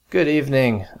Good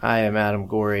evening. I am Adam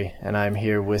Gorey, and I'm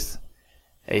here with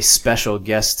a special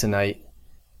guest tonight.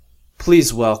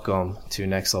 Please welcome to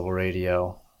Next Level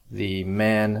Radio, the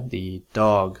man, the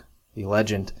dog, the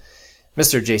legend,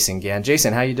 Mr. Jason Gann.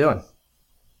 Jason, how you doing?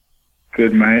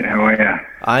 Good, mate. How are you?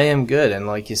 I am good, and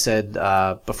like you said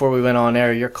before we went on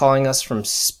air, you're calling us from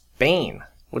Spain.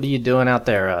 What are you doing out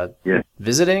there? Yeah.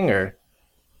 Visiting, or?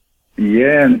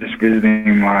 Yeah, I'm just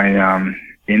visiting my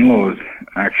in-laws,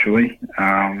 actually,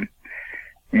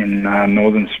 in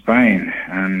northern Spain,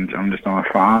 and I'm just on a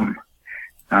farm,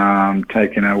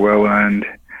 taking a well-earned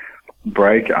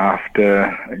break after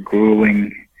a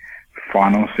grueling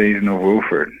final season of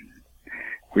Wilfred.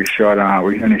 We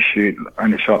only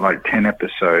shot like 10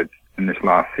 episodes in this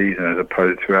last season as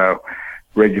opposed to our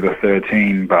regular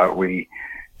 13, but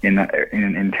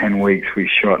in 10 weeks we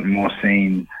shot more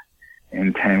scenes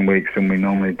in 10 weeks than we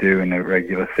normally do in a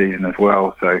regular season as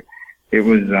well. So it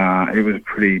was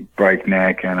pretty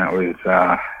breakneck, and it was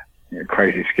a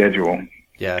crazy schedule.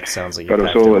 Yeah, it sounds like. But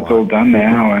it's all done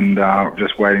now, and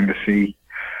just waiting to see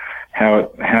how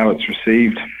it's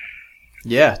received.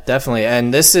 Yeah, definitely.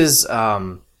 And this is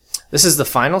the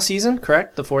final season,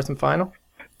 correct? The fourth and final?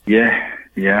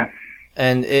 Yeah.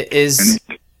 And it is...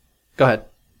 Go ahead.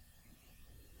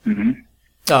 Mm-hmm.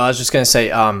 Oh, I was just going to say,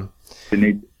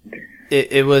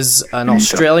 it was an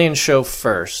Australian show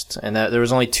first, and that there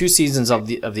was only 2 seasons of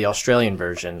the Australian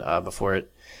version before it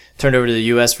turned over to the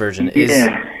U.S. version.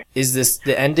 Is this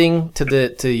the ending to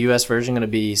the U.S. version going to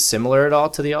be similar at all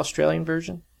to the Australian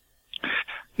version?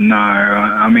 No,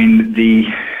 I mean the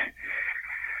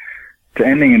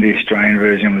ending of the Australian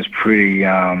version was pretty.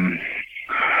 It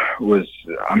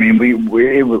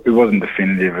wasn't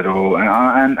definitive at all,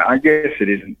 and I guess it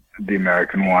isn't the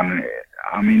American one.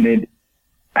 I mean,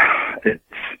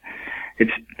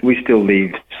 we still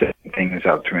leave certain things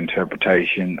up to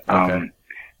interpretation. Okay.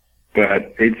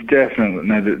 But it's definitely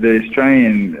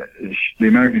the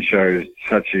American show is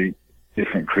such a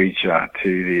different creature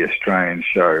to the Australian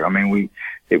show. I mean, we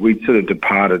sort of took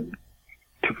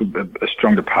a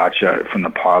strong departure from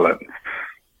the pilot.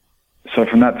 So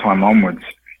from that time onwards,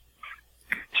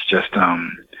 it's just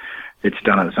it's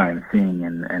done its own thing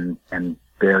and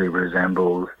barely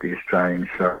resembles the Australian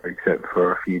show, except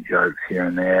for a few jokes here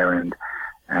and there, and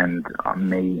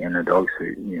me in a dog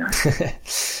suit, you know.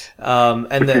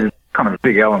 And then is kind of a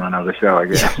big element of the show, I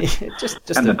guess.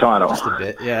 just and the title, just a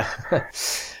bit, yeah.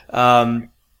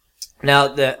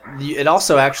 Now it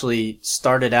also actually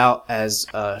started out as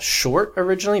a short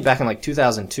originally back in like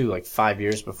 2002, like 5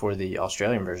 years before the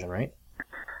Australian version, right?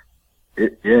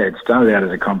 It started out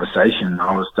as a conversation.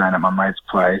 I was staying at my mate's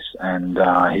place, and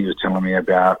he was telling me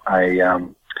about a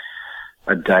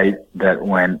date that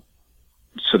went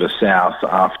sort of south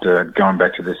after going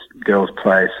back to this girl's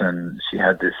place, and she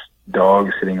had this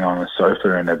dog sitting on a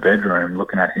sofa in her bedroom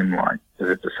looking at him like as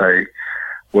if to say,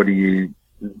 "What are you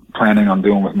planning on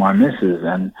doing with my missus?"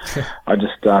 And I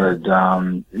just started,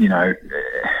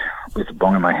 with a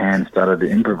bong in my hand, started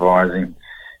improvising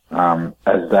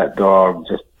as that dog,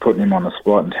 just putting him on the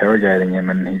spot, interrogating him,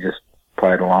 and he just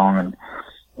played along. And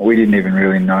we didn't even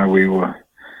really know we weren't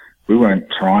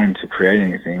trying to create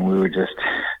anything. We were just,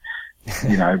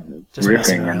 just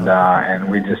riffing, and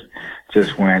we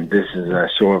just went, "This is a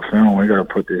short film. We got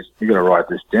to write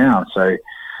this down." So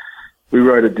we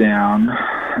wrote it down,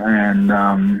 and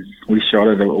we shot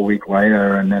it a week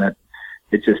later, and then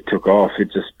it just took off. It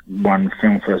just won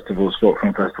short film festivals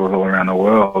all around the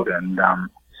world, and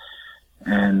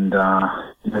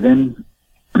then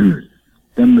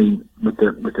we, with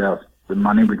the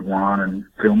money we'd won and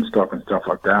film stock and stuff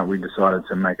like that, we decided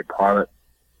to make a pilot.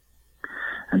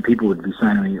 And people would be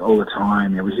saying to me all the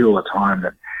time, we hear all the time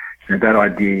that that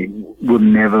idea would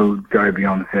never go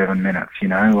beyond 7 minutes,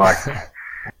 like.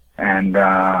 And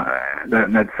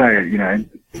they'd say it,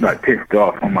 like pissed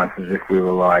off, almost as if we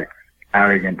were like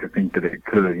arrogant to think that it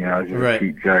could, it was just a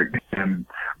cheap joke.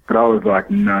 But I was like,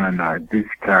 no, this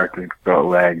character's got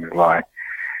legs, like.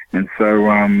 And so,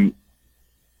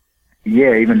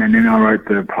 even then I wrote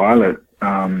the pilot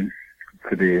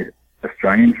for the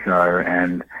Australian show,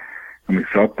 and we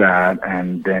shot that,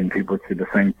 and then people said the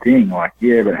same thing, like,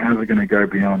 but how's it going to go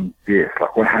beyond this?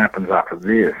 Like, what happens after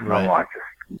this? And I'm like,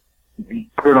 just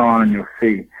put it on and you'll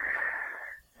see.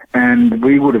 And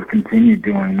we would have continued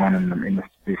doing one in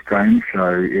the Australian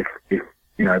show if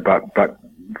but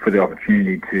for the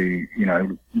opportunity to,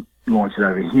 launch it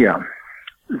over here.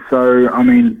 So, I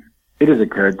mean, it has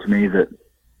occurred to me that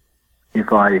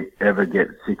if I ever get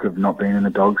sick of not being in a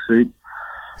dog suit,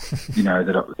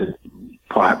 that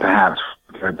perhaps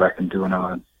go back and do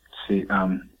another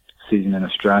season in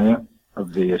Australia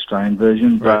of the Australian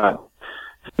version. But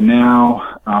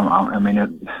now, I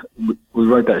mean, we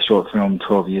wrote that short film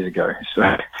 12 years ago,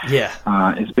 so Yeah.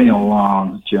 It's been a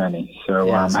long journey. So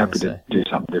Yeah, I'm happy to do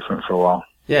something different for a while.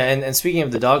 Yeah, and speaking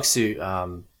of the dog suit,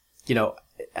 you know,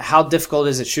 how difficult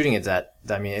is it shooting it that?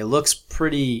 I mean, it looks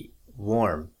pretty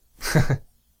warm.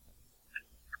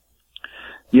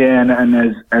 Yeah, and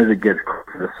as it gets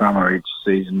closer to summer each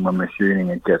season when we're shooting,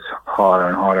 it gets hotter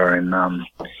and hotter in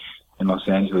Los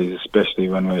Angeles, especially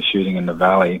when we're shooting in the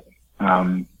valley.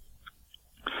 But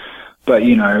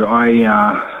you know,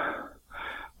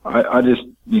 I just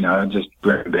just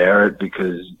bear it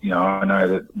because I know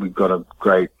that we've got a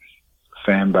great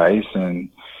fan base, and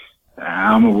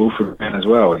I'm a Wilfred fan as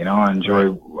well. I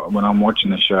enjoy when I'm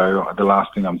watching the show. The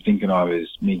last thing I'm thinking of is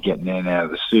me getting in and out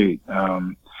of the suit.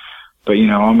 But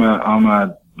I'm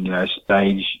a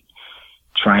stage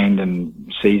trained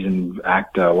and seasoned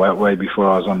actor way before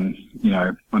I was on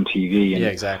TV. And yeah,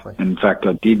 exactly. In fact,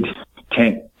 I did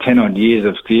 10 odd years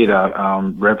of theatre,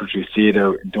 repertory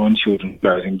theatre, doing children's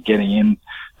shows and getting in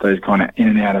those kind of in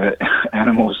and out of it,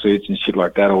 animal suits and shit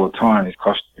like that all the time, these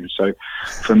costumes. So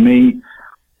for me,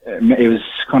 it was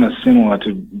kind of similar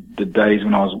to the days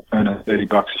when I was earning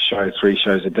 $30 a show, 3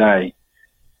 shows a day,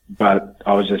 but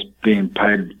I was just being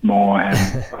paid more and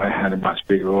I had a much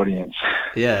bigger audience.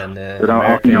 Yeah, and but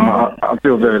I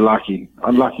feel very lucky.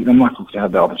 I'm lucky to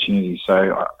have the opportunity.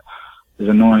 So as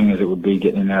annoying as it would be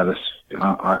getting out of this,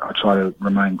 I try to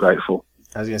remain grateful.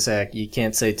 I was going to say, you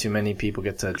can't say too many people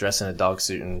get to dress in a dog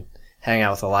suit and hang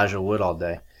out with Elijah Wood all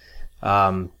day.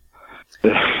 The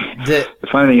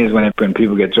funny thing is when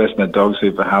people get dressed in a dog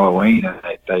suit for Halloween,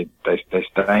 they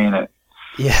stay in it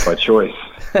by choice.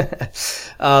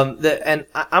 And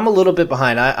I'm a little bit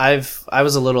behind. I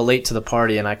was a little late to the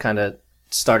party, and I kind of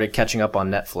started catching up on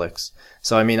Netflix.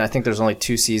 So, I mean, I think there's only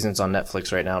 2 seasons on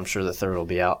Netflix right now. I'm sure the 3rd will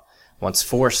be out once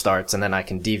 4 starts, and then I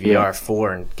can DVR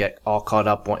 4 and get all caught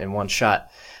up in one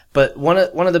shot. But one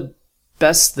of the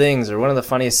best things, or one of the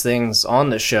funniest things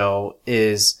on the show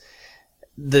is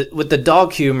with the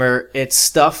dog humor. It's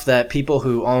stuff that people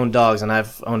who own dogs, and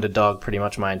I've owned a dog pretty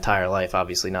much my entire life,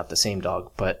 obviously not the same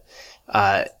dog, but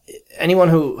anyone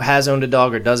who has owned a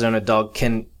dog or does own a dog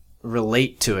can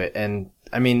relate to it. And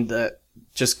I mean,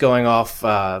 just going off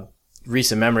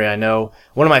recent memory, I know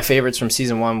one of my favorites from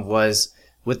season 1 was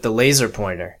with the laser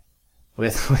pointer,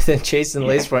 with Jason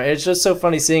laser pointer. It's just so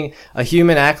funny seeing a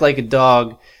human act like a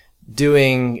dog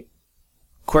doing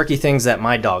quirky things that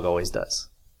my dog always does.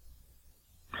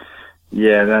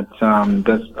 Yeah, that's one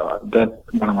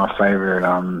of my favorite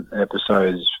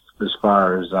episodes as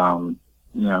far as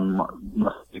my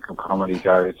physical comedy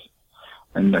goes.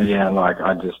 And like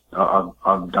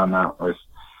I've done that with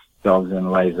dogs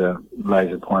and laser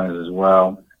pointers as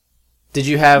well. Did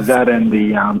you have that and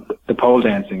the pole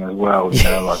dancing as well?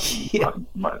 Like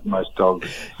most dogs.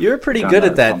 You were pretty good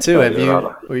at that too.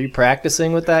 Were you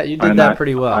practicing with that? You did that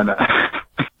pretty well. I know.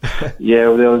 Yeah,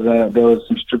 well, there was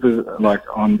some strippers like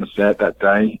on the set that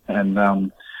day, and I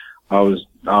was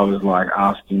like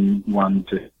asking one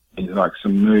to like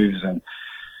some moves, and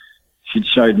she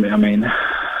showed me. I mean,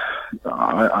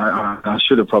 I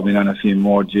should have probably done a few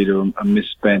more due to a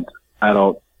misspent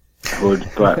adulthood,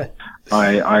 but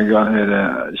I got her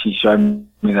to. She showed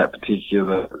me that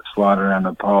particular slide around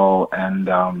the pole, and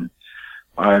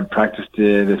I practiced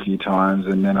it a few times,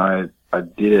 and then I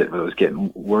did it, but it was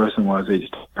getting worse and worse each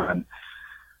time.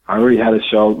 I already had a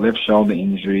left shoulder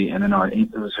injury, and then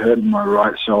it was hurting my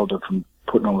right shoulder from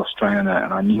putting all the strain on that,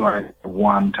 and I knew I had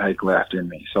 1 take left in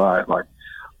me. So I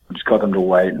just got them to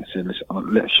wait and said,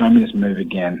 "Listen, show me this move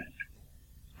again."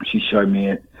 She showed me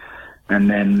it, and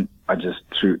then I just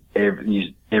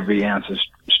used every ounce of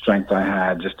strength I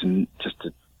had just to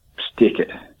stick it.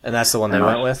 And that's the one they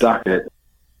went with? Stuck it.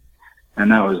 And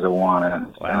that was the one,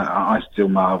 and I still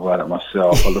marvel at it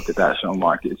myself. I look at that show, I'm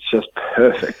like, it's just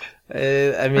perfect.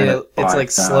 I mean, it's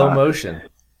like slow motion.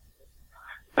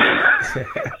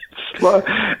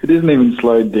 It isn't even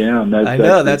slowed down. I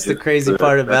know, that's the crazy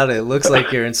part about it. It looks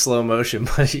like you're in slow motion,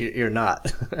 but you're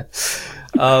not.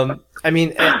 I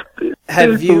mean,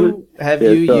 have you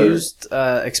used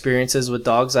experiences with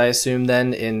dogs, I assume,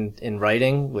 then in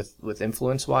writing with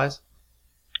influence-wise?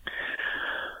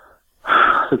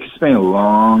 Look, it's been a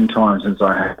long time since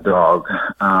I had a dog,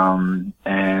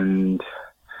 and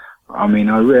I mean,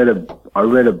 I read a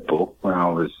book when I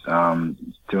was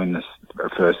doing this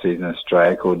first season in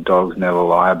Australia called "Dogs Never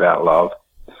Lie About Love,"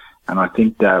 and I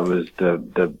think that was the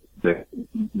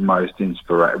most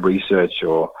research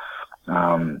or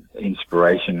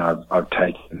inspiration I've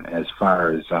taken as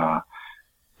far as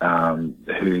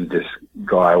who this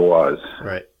guy was.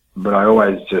 Right. But I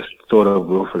always just thought of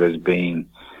Wilfred as being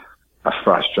a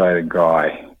frustrated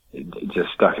guy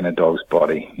just stuck in a dog's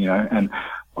body, and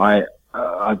I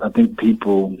think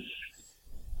people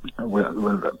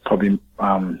will probably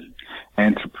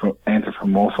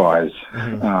anthropomorphize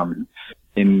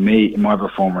in my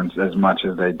performance as much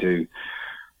as they do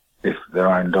if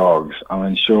their own dogs. I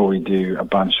mean, sure, we do a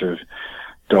bunch of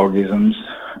dogisms.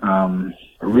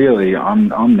 Really,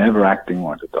 I'm never acting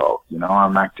like a dog.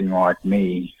 I'm acting like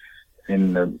me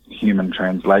in the human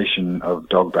translation of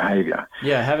dog behavior.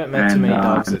 Yeah, I haven't met too many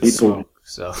dogs that smoke,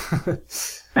 so.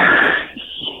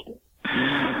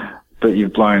 But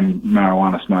you've blown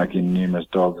marijuana smoke in numerous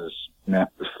dogs'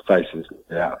 faces.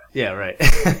 Yeah. Yeah, right.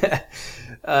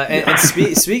 and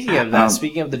speaking of that,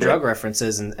 speaking of the drug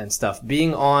references and stuff,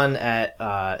 being on at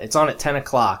it's on at 10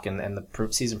 o'clock, and the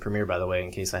season premiere, by the way,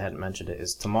 in case I hadn't mentioned it,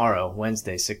 is tomorrow,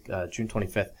 Wednesday, June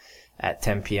 25th at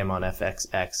 10 p.m. on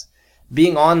FXX.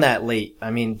 Being on that late,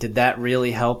 I mean, did that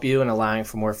really help you in allowing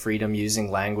for more freedom using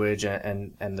language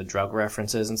and the drug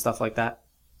references and stuff like that?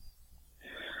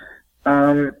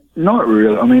 Not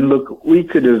really. I mean, look, we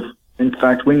could have. In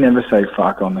fact, we never say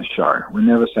fuck on the show. We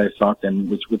never say fuck, and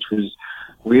which was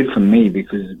weird for me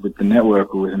because with the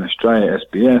network or in Australia,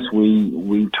 SBS,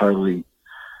 we totally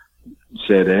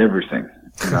said everything.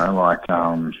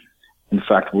 In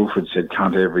fact, Wilfred said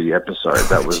cunt every episode.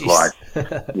 That was like,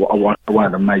 I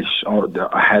wanted to make sure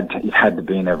it had to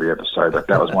be in every episode. Like,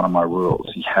 that was one of my rules.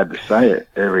 He had to say it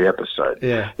every episode.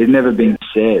 Yeah. It'd never been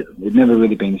said. It'd never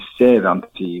really been said on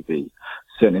TV.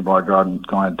 Certainly by a guy in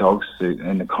a dog suit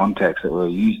in the context that we were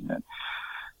using it.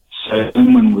 So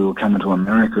then when we were coming to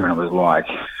America and it was like,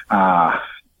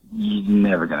 you're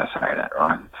never going to say that,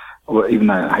 right? Well, even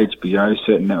though HBO,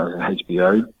 certain networks at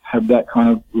HBO have that kind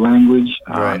of language.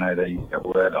 Right. I know they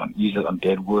use it on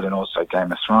Deadwood and also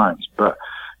Game of Thrones. But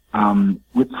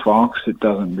with Fox, it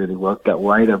doesn't really work that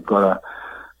way. They've got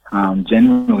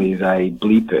generally they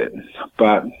bleep it.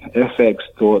 But FX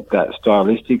thought that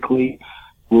stylistically,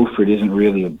 Wilfred isn't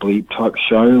really a bleep type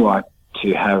show. Like,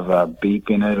 to have a beep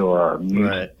in it or a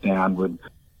mute down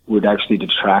would actually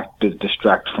distract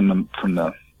from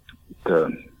the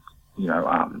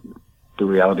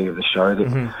reality of the show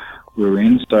that we're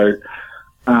in. So,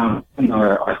 I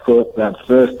thought that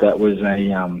first that was a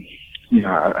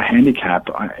handicap.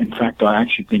 In fact, I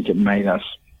actually think it made us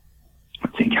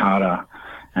think harder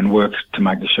and work to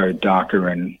make the show darker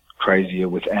and crazier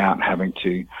without having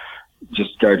to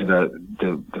just go to the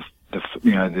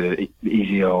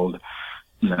easy old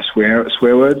swear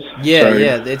words. Yeah, so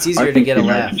it's easier to get a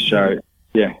laugh. Show,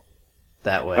 yeah,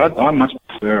 that way. I much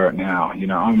prefer it now.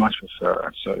 I much prefer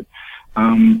it.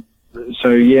 So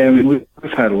yeah, I mean, we've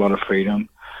had a lot of freedom,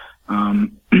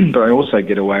 but I also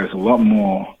get away with a lot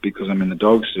more because I'm in the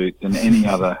dog suit than any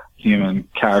other human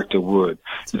character would.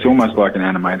 It's almost like an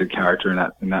animated character in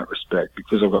that respect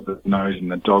because I've got the nose in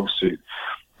the dog suit.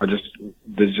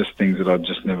 There's just things that I'd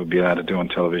just never be able to do on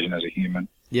television as a human.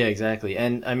 Yeah, exactly.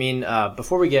 And I mean,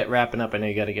 before we get wrapping up, I know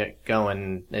you got to get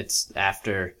going. It's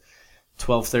after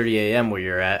 12:30 a.m. where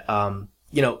you're at.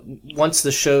 Once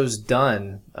the show's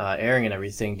done airing and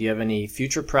everything, do you have any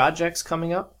future projects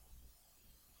coming up?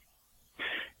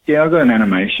 Yeah, I've got an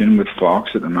animation with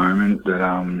Fox at the moment that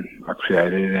I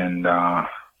created, and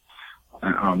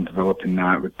I'm developing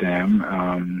that with them.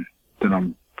 That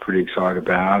I'm pretty excited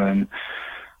about, and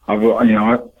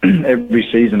every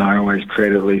season I always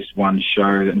create at least one show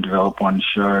and develop one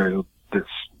show that's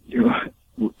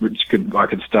which I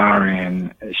could star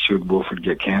in should Wilfred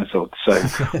get cancelled. So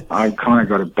I kind of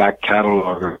got a back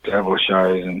catalogue of several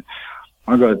shows, and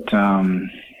I got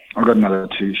another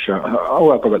 2 shows.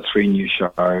 I've got 3 new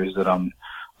shows that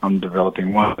I'm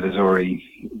developing. One that is already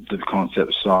the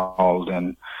concept sold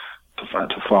and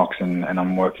to Fox, and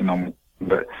I'm working on,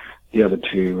 but the other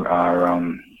 2 are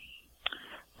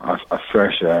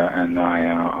fresher, and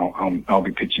I'll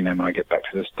be pitching them when I get back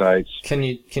to the States. Can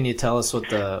you tell us what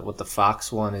the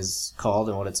Fox one is called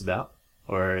and what it's about,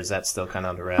 or is that still kind of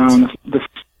under wraps?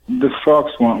 The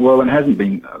Fox one, well, it hasn't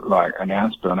been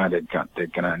announced, but I know they're going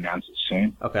to announce it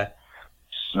soon. Okay.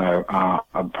 So I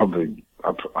probably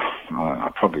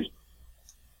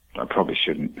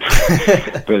shouldn't.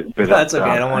 but that's okay.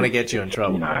 I don't want to get you in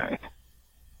trouble. Yeah.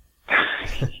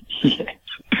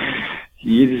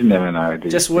 You just never know.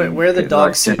 Just wear the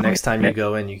dog suit next time you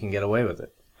go in. You can get away with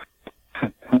it.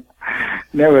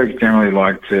 Networks generally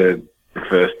like to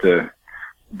first to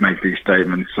make big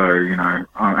statements. So I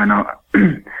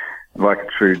like a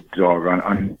true dog.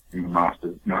 I'm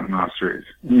master is.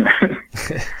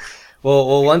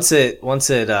 Well, once it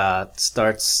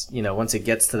starts, once it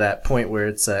gets to that point where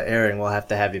it's airing, we'll have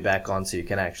to have you back on so you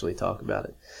can actually talk about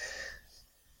it.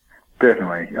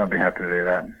 Definitely. I'll be happy to do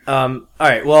that. All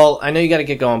right. Well, I know you got to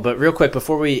get going, but real quick,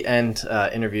 before we end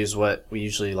interviews, what we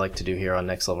usually like to do here on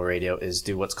Next Level Radio is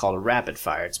do what's called a rapid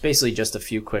fire. It's basically just a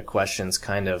few quick questions,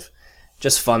 kind of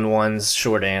just fun ones,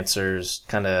 short answers,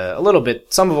 kind of a little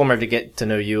bit. Some of them are to get to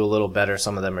know you a little better.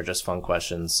 Some of them are just fun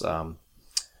questions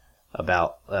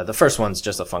about the first one's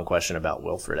just a fun question about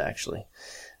Wilfred, actually.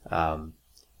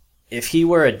 If he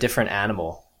were a different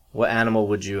animal, what animal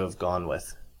would you have gone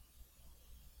with?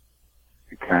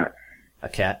 A cat. A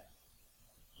cat?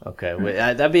 Okay.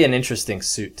 That'd be an interesting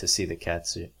suit to see, the cat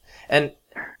suit. And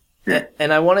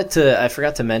I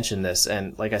forgot to mention this,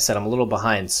 and like I said, I'm a little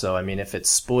behind, so I mean, if it's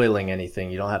spoiling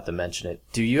anything, you don't have to mention it.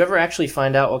 Do you ever actually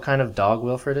find out what kind of dog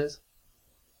Wilfred is?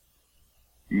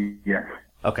 Yes.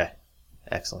 Okay.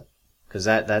 Excellent. Because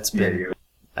that's been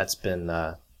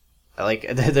like,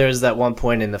 there's that one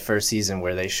point in the first season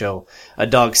where they show a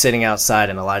dog sitting outside,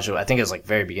 and Elijah, I think it was like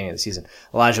very beginning of the season,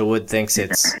 Elijah Wood thinks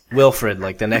it's Wilfred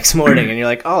like the next morning, and you're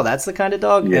like, oh, that's the kind of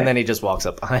dog? Yeah. And then he just walks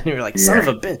up behind you, you're like, son of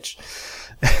a bitch.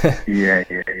 Yeah.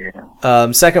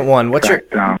 Second one, what's your...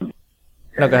 No,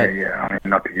 go ahead. Yeah, I mean,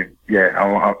 not to give... Yeah,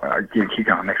 I'll keep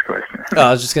going. Next question. Oh,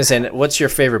 I was just going to say, what's your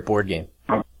favorite board game?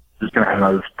 I'm just going to have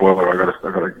another spoiler. I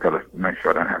got to make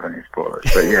sure I don't have any spoilers.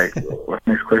 But yeah, what's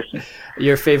the next question?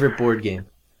 Your favorite board game?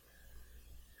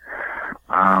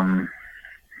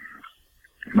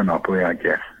 Monopoly, I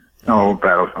guess. Oh,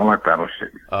 I like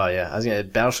Battleship. Oh, yeah.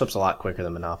 Battleship's a lot quicker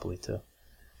than Monopoly, too.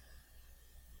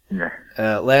 Yeah.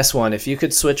 Last one. If you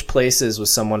could switch places with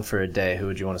someone for a day, who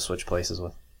would you want to switch places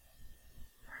with?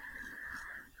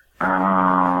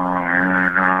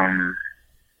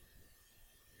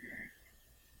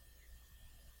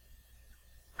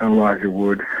 Elijah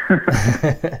Wood.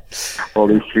 While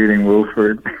he's shooting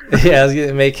Wilfred. Yeah, I was going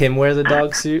to make him wear the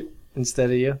dog suit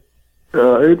instead of you.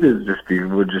 It would just be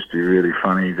really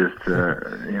funny just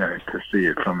to see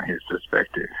it from his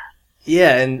perspective.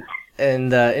 Yeah,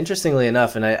 and interestingly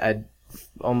enough, and I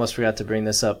almost forgot to bring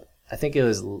this up. I think it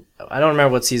was, I don't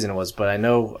remember what season it was, but I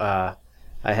know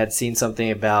I had seen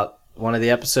something about one of the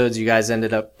episodes you guys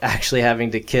ended up actually having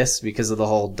to kiss because of the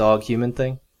whole dog-human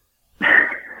thing.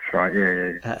 That's right,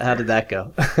 yeah. How did that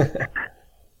go?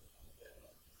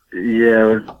 Yeah, it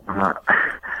was...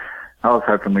 I was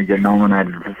hoping we'd get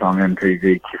nominated for some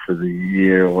MTV Kiss of the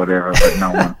Year or whatever, but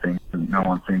no one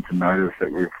seemed to notice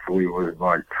that we were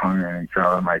like tonguing at each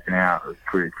other, making out. It was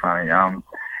pretty funny.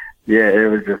 Yeah, it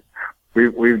was just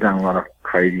we've done a lot of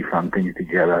crazy fun things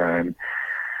together, and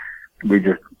we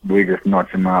just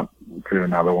notch them up to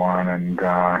another one. And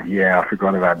yeah, I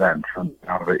forgot about that.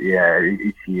 But yeah,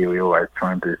 each year we always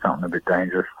try and do something a bit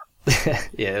dangerous.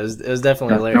 Yeah, it was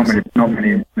definitely hilarious. Not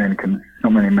many men can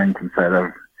say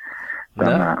they've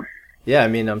done that. Yeah, I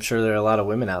mean, I'm sure there are a lot of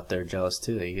women out there jealous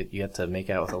too. That you get to make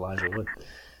out with Elijah Wood.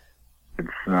 It's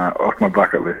off my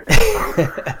bucket list.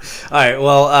 All right.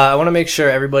 Well, I want to make sure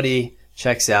everybody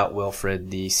checks out Wilfred.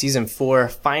 The season 4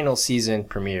 final season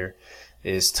premiere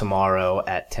is tomorrow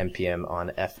at 10 p.m. on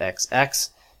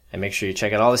FXX, and make sure you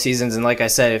check out all the seasons. And like I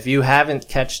said, if you haven't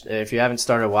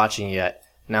started watching yet,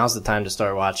 now's the time to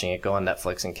start watching it. Go on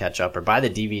Netflix and catch up, or buy the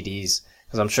DVDs,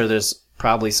 because I'm sure there's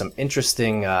probably some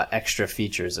interesting extra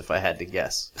features, if I had to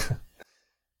guess.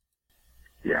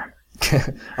 Yeah. All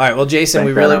right. Well, Jason,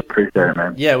 we really appreciate it,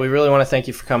 man. Yeah, we really want to thank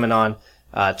you for coming on.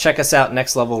 Check us out,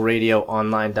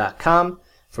 nextlevelradioonline.com,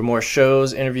 for more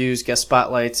shows, interviews, guest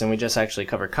spotlights, and we just actually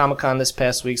covered Comic-Con this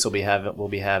past week, so we'll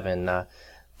be having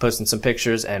posting some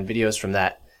pictures and videos from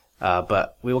that.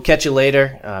 But we will catch you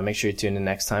later. Make sure you tune in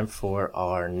next time for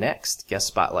our next guest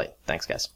spotlight. Thanks, guys.